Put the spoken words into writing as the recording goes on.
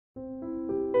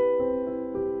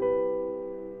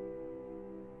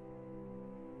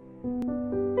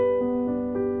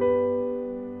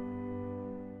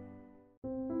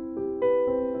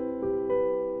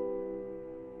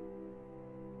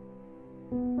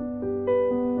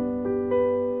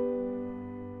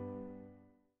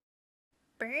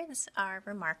Birds are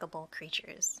remarkable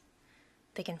creatures.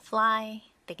 They can fly,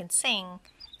 they can sing,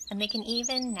 and they can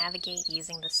even navigate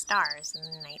using the stars in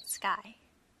the night sky.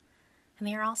 And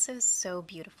they are also so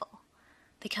beautiful.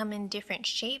 They come in different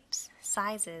shapes,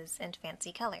 sizes, and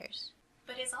fancy colors.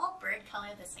 But is all bird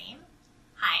color the same?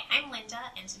 Hi, I'm Linda,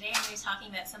 and today I'm going to be talking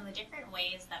about some of the different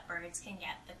ways that birds can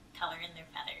get the color in their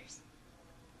feathers.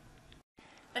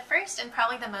 The first and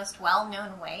probably the most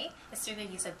well-known way is through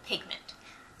the use of pigment.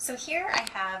 So here I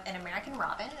have an American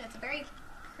robin. It's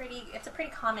a pretty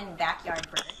common backyard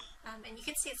bird. And you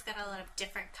can see it's got a lot of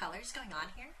different colors going on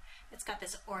here. It's got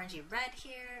this orangey red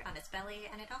here on its belly,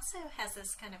 and it also has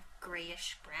this kind of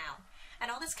grayish brown. And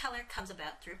all this color comes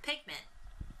about through pigment.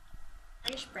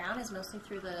 Grayish brown is mostly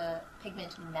through the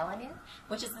pigment melanin,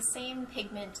 which is the same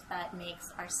pigment that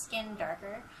makes our skin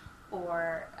darker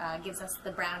or gives us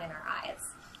the brown in our eyes.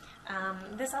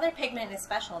 This other pigment is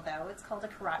special though. It's called a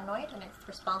carotenoid, and it's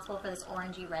responsible for this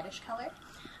orangey reddish color.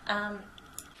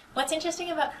 What's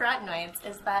interesting about carotenoids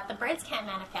is that the birds can't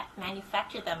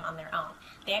manufacture them on their own.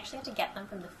 They actually have to get them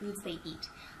from the foods they eat.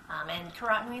 And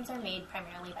carotenoids are made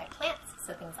primarily by plants,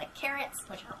 so things like carrots,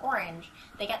 which are orange,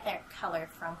 they get their color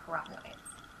from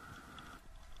carotenoids.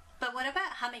 But what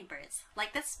about hummingbirds,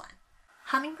 like this one?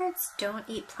 Hummingbirds don't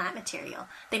eat plant material.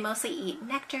 They mostly eat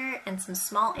nectar and some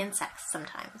small insects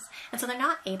sometimes, and so they're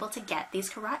not able to get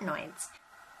these carotenoids.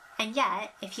 And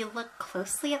yet, if you look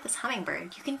closely at this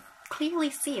hummingbird, you can clearly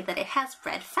see that it has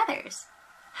red feathers.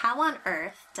 How on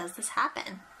earth does this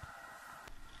happen?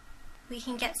 We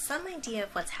can get some idea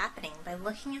of what's happening by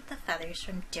looking at the feathers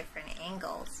from different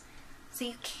angles. So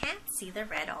you can't see the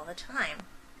red all the time.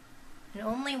 And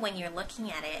only when you're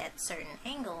looking at it at certain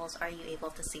angles are you able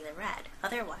to see the red.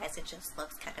 Otherwise, it just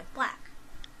looks kind of black.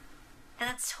 And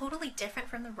that's totally different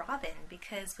from the robin,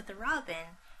 because with the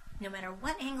robin, no matter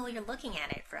what angle you're looking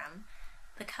at it from,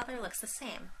 the color looks the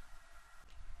same.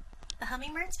 The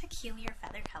hummingbird's peculiar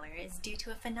feather color is due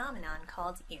to a phenomenon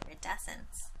called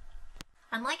iridescence.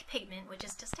 Unlike pigment, which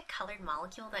is just a colored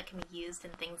molecule that can be used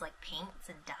in things like paints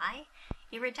and dye,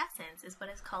 iridescence is what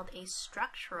is called a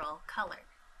structural color.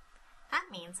 That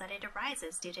means that it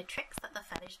arises due to tricks that the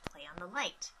feathers play on the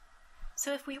light.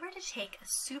 So if we were to take a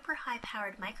super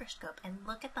high-powered microscope and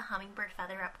look at the hummingbird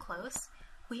feather up close,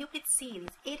 we would see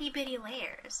these itty-bitty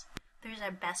layers. There's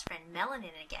our best friend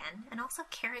melanin again, and also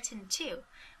keratin too,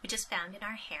 which is found in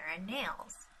our hair and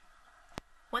nails.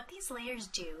 What these layers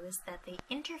do is that they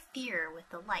interfere with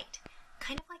the light,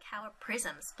 kind of like how a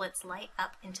prism splits light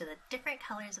up into the different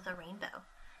colors of the rainbow.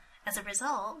 As a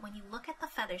result, when you look at the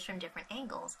feathers from different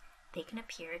angles, they can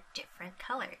appear different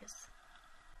colors.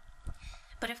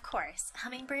 But of course,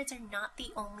 hummingbirds are not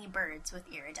the only birds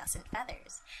with iridescent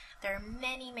feathers. There are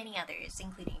many, many others,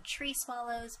 including tree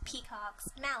swallows, peacocks,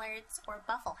 mallards, or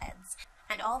buffleheads.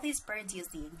 And all these birds use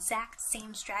the exact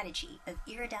same strategy of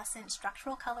iridescent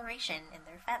structural coloration in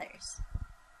their feathers.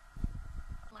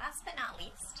 Last but not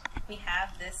least, we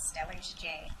have this Steller's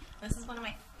jay. This is one of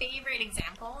my favorite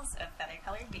examples of feather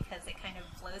color because it kind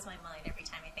of blows my mind every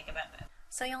time I think about them.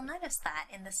 So you'll notice that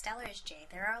in the Steller's jay,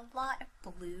 there are a lot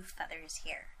of blue feathers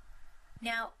here.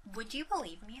 Now, would you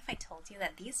believe me if I told you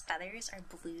that these feathers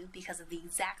are blue because of the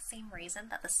exact same reason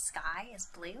that the sky is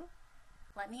blue?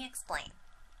 Let me explain.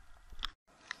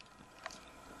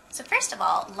 So first of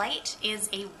all, light is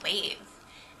a wave,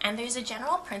 and there's a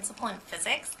general principle in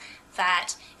physics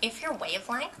that if your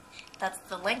wavelength, that's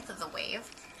the length of the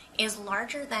wave, is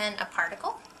larger than a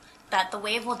particle, that the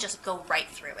wave will just go right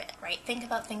through it, right? Think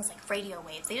about things like radio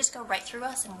waves. They just go right through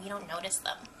us and we don't notice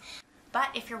them. But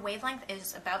if your wavelength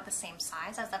is about the same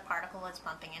size as that particle it's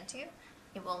bumping into,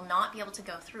 it will not be able to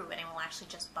go through and it will actually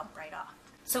just bump right off.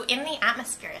 So in the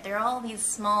atmosphere, there are all these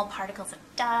small particles of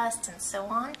dust and so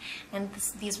on, and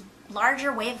these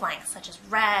larger wavelengths, such as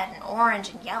red and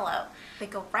orange and yellow, they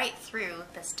go right through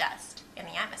this dust in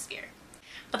the atmosphere.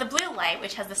 But the blue light,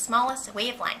 which has the smallest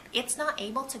wavelength, it's not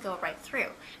able to go right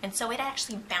through, and so it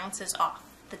actually bounces off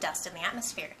the dust in the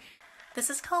atmosphere. This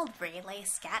is called Rayleigh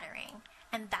scattering,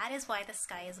 and that is why the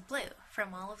sky is blue,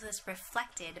 from all of this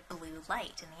reflected blue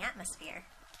light in the atmosphere.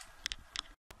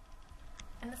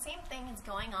 And the same thing is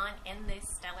going on in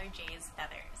this Steller's jay's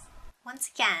feathers.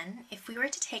 Once again, if we were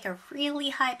to take a really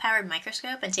high-powered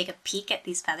microscope and take a peek at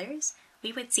these feathers,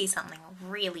 we would see something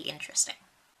really interesting.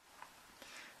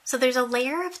 So there's a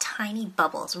layer of tiny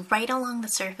bubbles right along the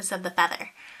surface of the feather.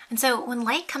 And so when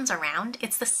light comes around,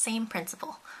 it's the same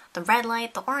principle. The red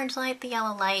light, the orange light, the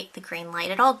yellow light, the green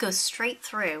light, it all goes straight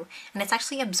through, and it's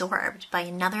actually absorbed by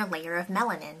another layer of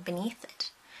melanin beneath it.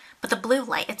 But the blue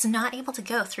light, it's not able to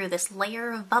go through this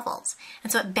layer of bubbles,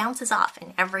 and so it bounces off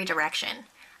in every direction.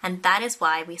 and that is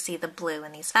why we see the blue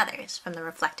in these feathers from the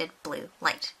reflected blue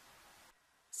light.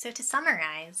 So to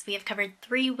summarize, we have covered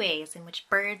 3 ways in which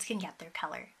birds can get their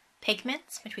color.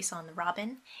 Pigments, which we saw in the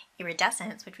robin,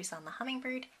 iridescence, which we saw in the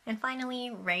hummingbird, and finally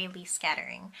Rayleigh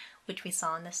scattering, which we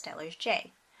saw in the Steller's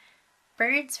jay.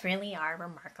 Birds really are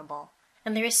remarkable,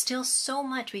 and there is still so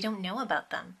much we don't know about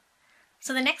them.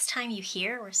 So the next time you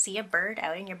hear or see a bird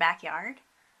out in your backyard,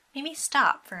 maybe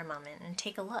stop for a moment and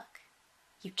take a look.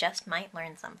 You just might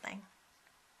learn something.